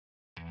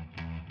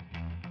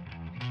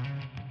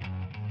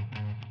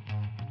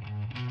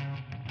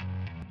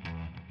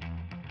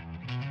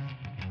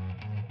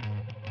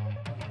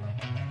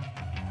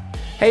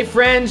Hey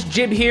friends,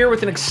 Jib here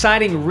with an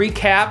exciting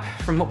recap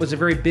from what was a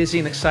very busy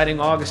and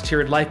exciting August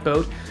here at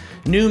Lifeboat.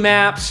 New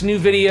maps, new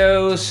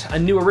videos, a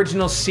new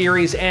original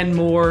series, and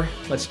more.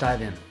 Let's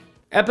dive in.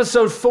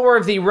 Episode 4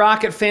 of the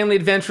Rocket Family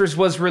Adventures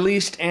was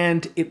released,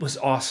 and it was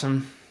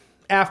awesome.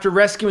 After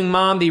rescuing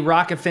Mom, the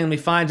Rocket family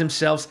finds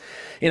themselves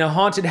in a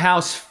haunted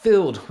house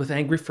filled with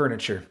angry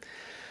furniture.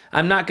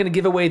 I'm not going to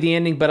give away the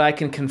ending, but I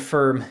can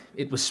confirm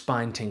it was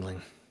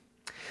spine-tingling.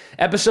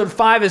 Episode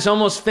 5 is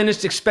almost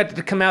finished, expected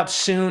to come out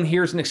soon.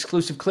 Here's an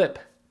exclusive clip.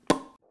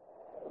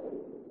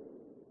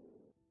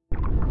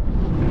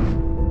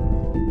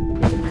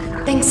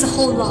 Thanks a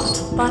whole lot,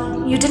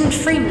 but you didn't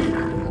free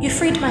me. You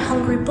freed my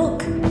hungry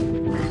book.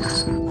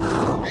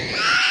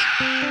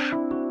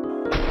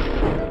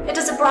 It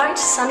is a bright,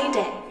 sunny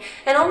day,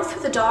 and all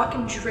through the dark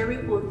and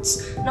dreary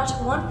woods, not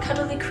one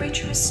cuddly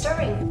creature is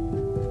stirring.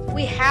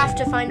 We have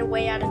to find a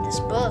way out of this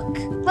book.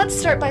 Let's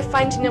start by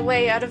finding a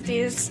way out of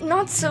these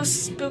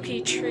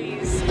not-so-spooky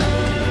trees.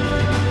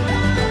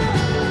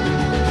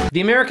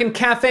 The American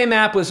Cafe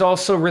map was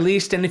also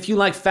released, and if you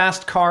like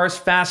fast cars,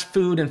 fast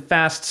food, and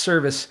fast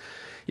service,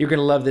 you're going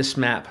to love this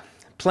map.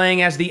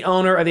 Playing as the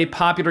owner of a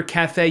popular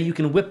cafe, you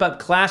can whip up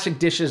classic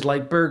dishes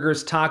like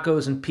burgers,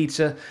 tacos, and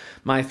pizza,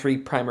 my 3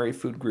 primary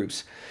food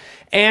groups,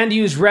 and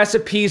use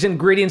recipes,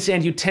 ingredients,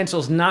 and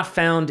utensils not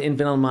found in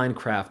vanilla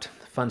Minecraft.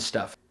 Fun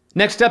stuff.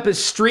 Next up is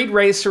Street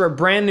Racer, a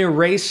brand new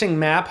racing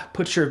map.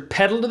 Put your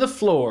pedal to the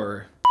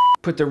floor.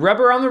 Put the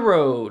rubber on the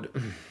road.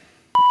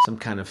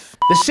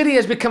 The city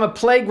has become a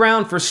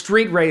playground for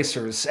street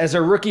racers. As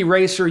a rookie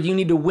racer, you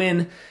need to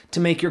win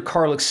to make your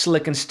car look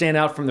slick and stand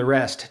out from the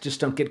rest. Just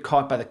don't get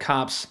caught by the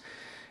cops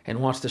and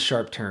watch the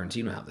sharp turns.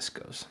 You know how this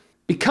goes.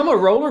 Become a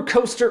roller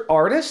coaster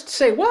artist?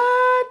 Say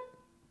what?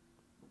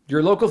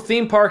 Your local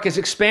theme park is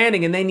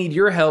expanding and they need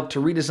your help to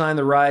redesign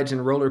the rides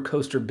in Roller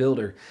Coaster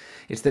Builder.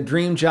 It's the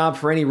dream job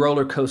for any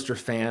roller coaster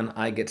fan.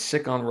 I get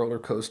sick on roller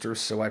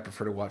coasters, so I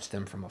prefer to watch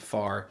them from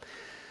afar.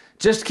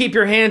 Just keep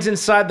your hands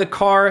inside the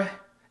car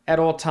at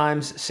all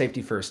times,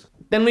 safety first.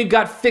 Then we've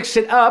got Fix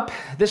It Up.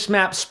 This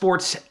map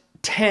sports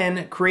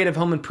 10 creative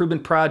home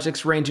improvement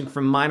projects ranging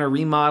from minor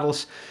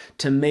remodels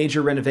to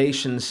major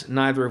renovations,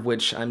 neither of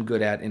which I'm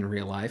good at in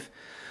real life.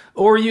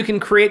 Or you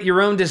can create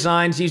your own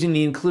designs using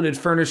the included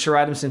furniture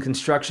items and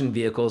construction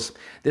vehicles.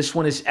 This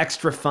one is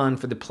extra fun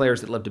for the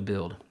players that love to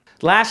build.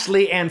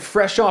 Lastly, and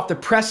fresh off the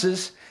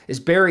presses, is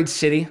Buried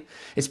City.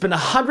 It's been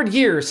 100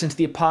 years since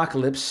the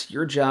apocalypse.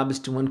 Your job is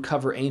to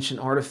uncover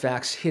ancient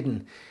artifacts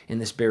hidden in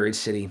this buried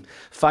city.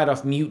 Fight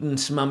off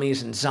mutants,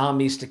 mummies, and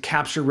zombies to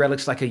capture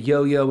relics like a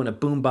yo-yo and a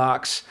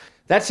boombox.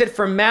 That's it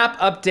for map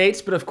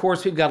updates, but of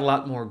course we've got a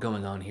lot more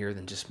going on here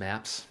than just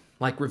maps,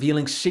 like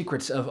revealing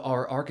secrets of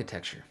our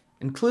architecture,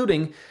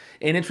 including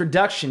an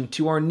introduction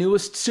to our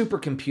newest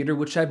supercomputer,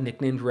 which I've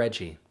nicknamed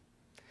Reggie.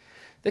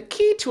 The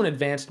key to an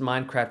advanced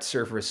Minecraft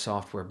server is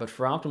software, but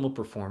for optimal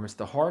performance,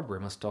 the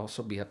hardware must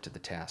also be up to the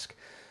task.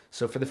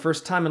 So for the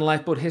first time in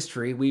Lifeboat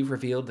history, we've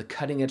revealed the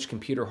cutting-edge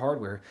computer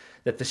hardware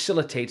that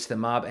facilitates the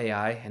mob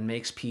AI and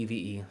makes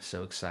PvE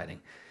so exciting.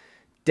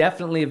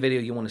 Definitely a video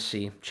you want to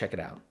see. Check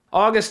it out.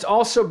 August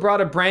also brought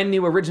a brand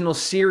new original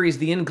series,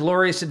 The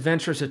Inglorious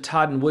Adventures of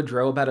Todd and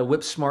Woodrow, about a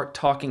whip-smart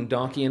talking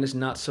donkey and his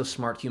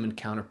not-so-smart human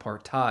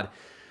counterpart, Todd.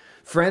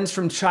 Friends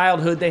from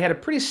childhood, they had a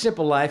pretty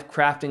simple life,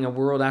 crafting a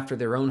world after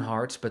their own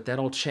hearts, but that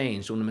all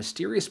changed when a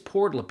mysterious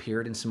portal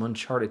appeared in some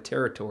uncharted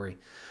territory,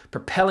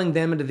 propelling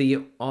them into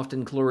the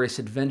often glorious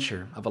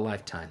adventure of a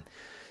lifetime.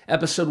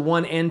 Episode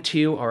 1 and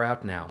 2 are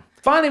out now.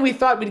 Finally, we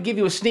thought we'd give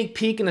you a sneak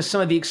peek into some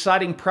of the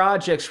exciting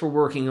projects we're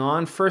working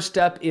on. First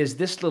up is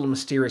this little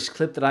mysterious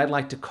clip that I'd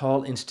like to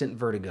call Instant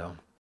Vertigo.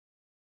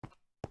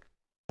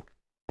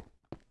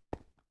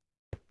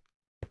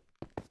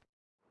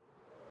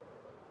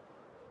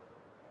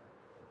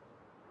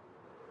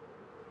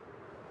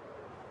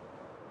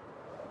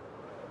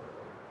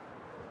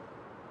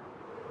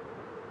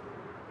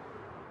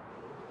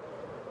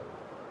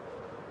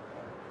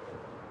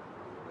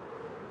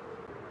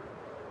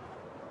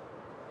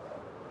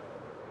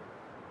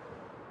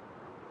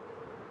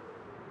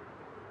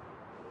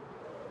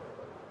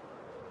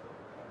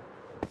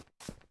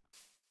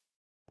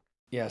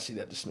 Yeah, see,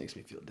 that just makes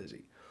me feel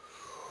dizzy.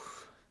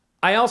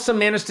 I also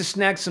managed to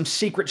snag some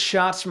secret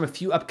shots from a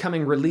few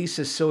upcoming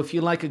releases, so if you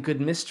like a good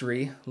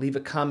mystery, leave a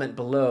comment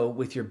below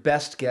with your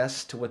best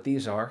guess to what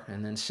these are,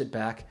 and then sit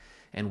back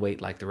and wait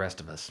like the rest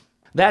of us.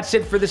 That's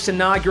it for this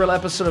inaugural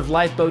episode of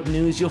Lifeboat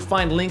News. You'll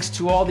find links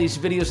to all these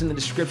videos in the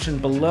description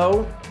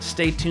below.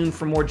 Stay tuned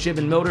for more Jib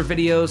and Motor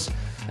videos,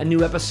 a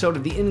new episode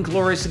of The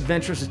Inglorious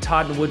Adventures of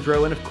Todd and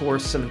Woodrow, and of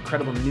course, some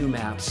incredible new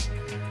maps.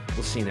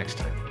 We'll see you next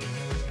time.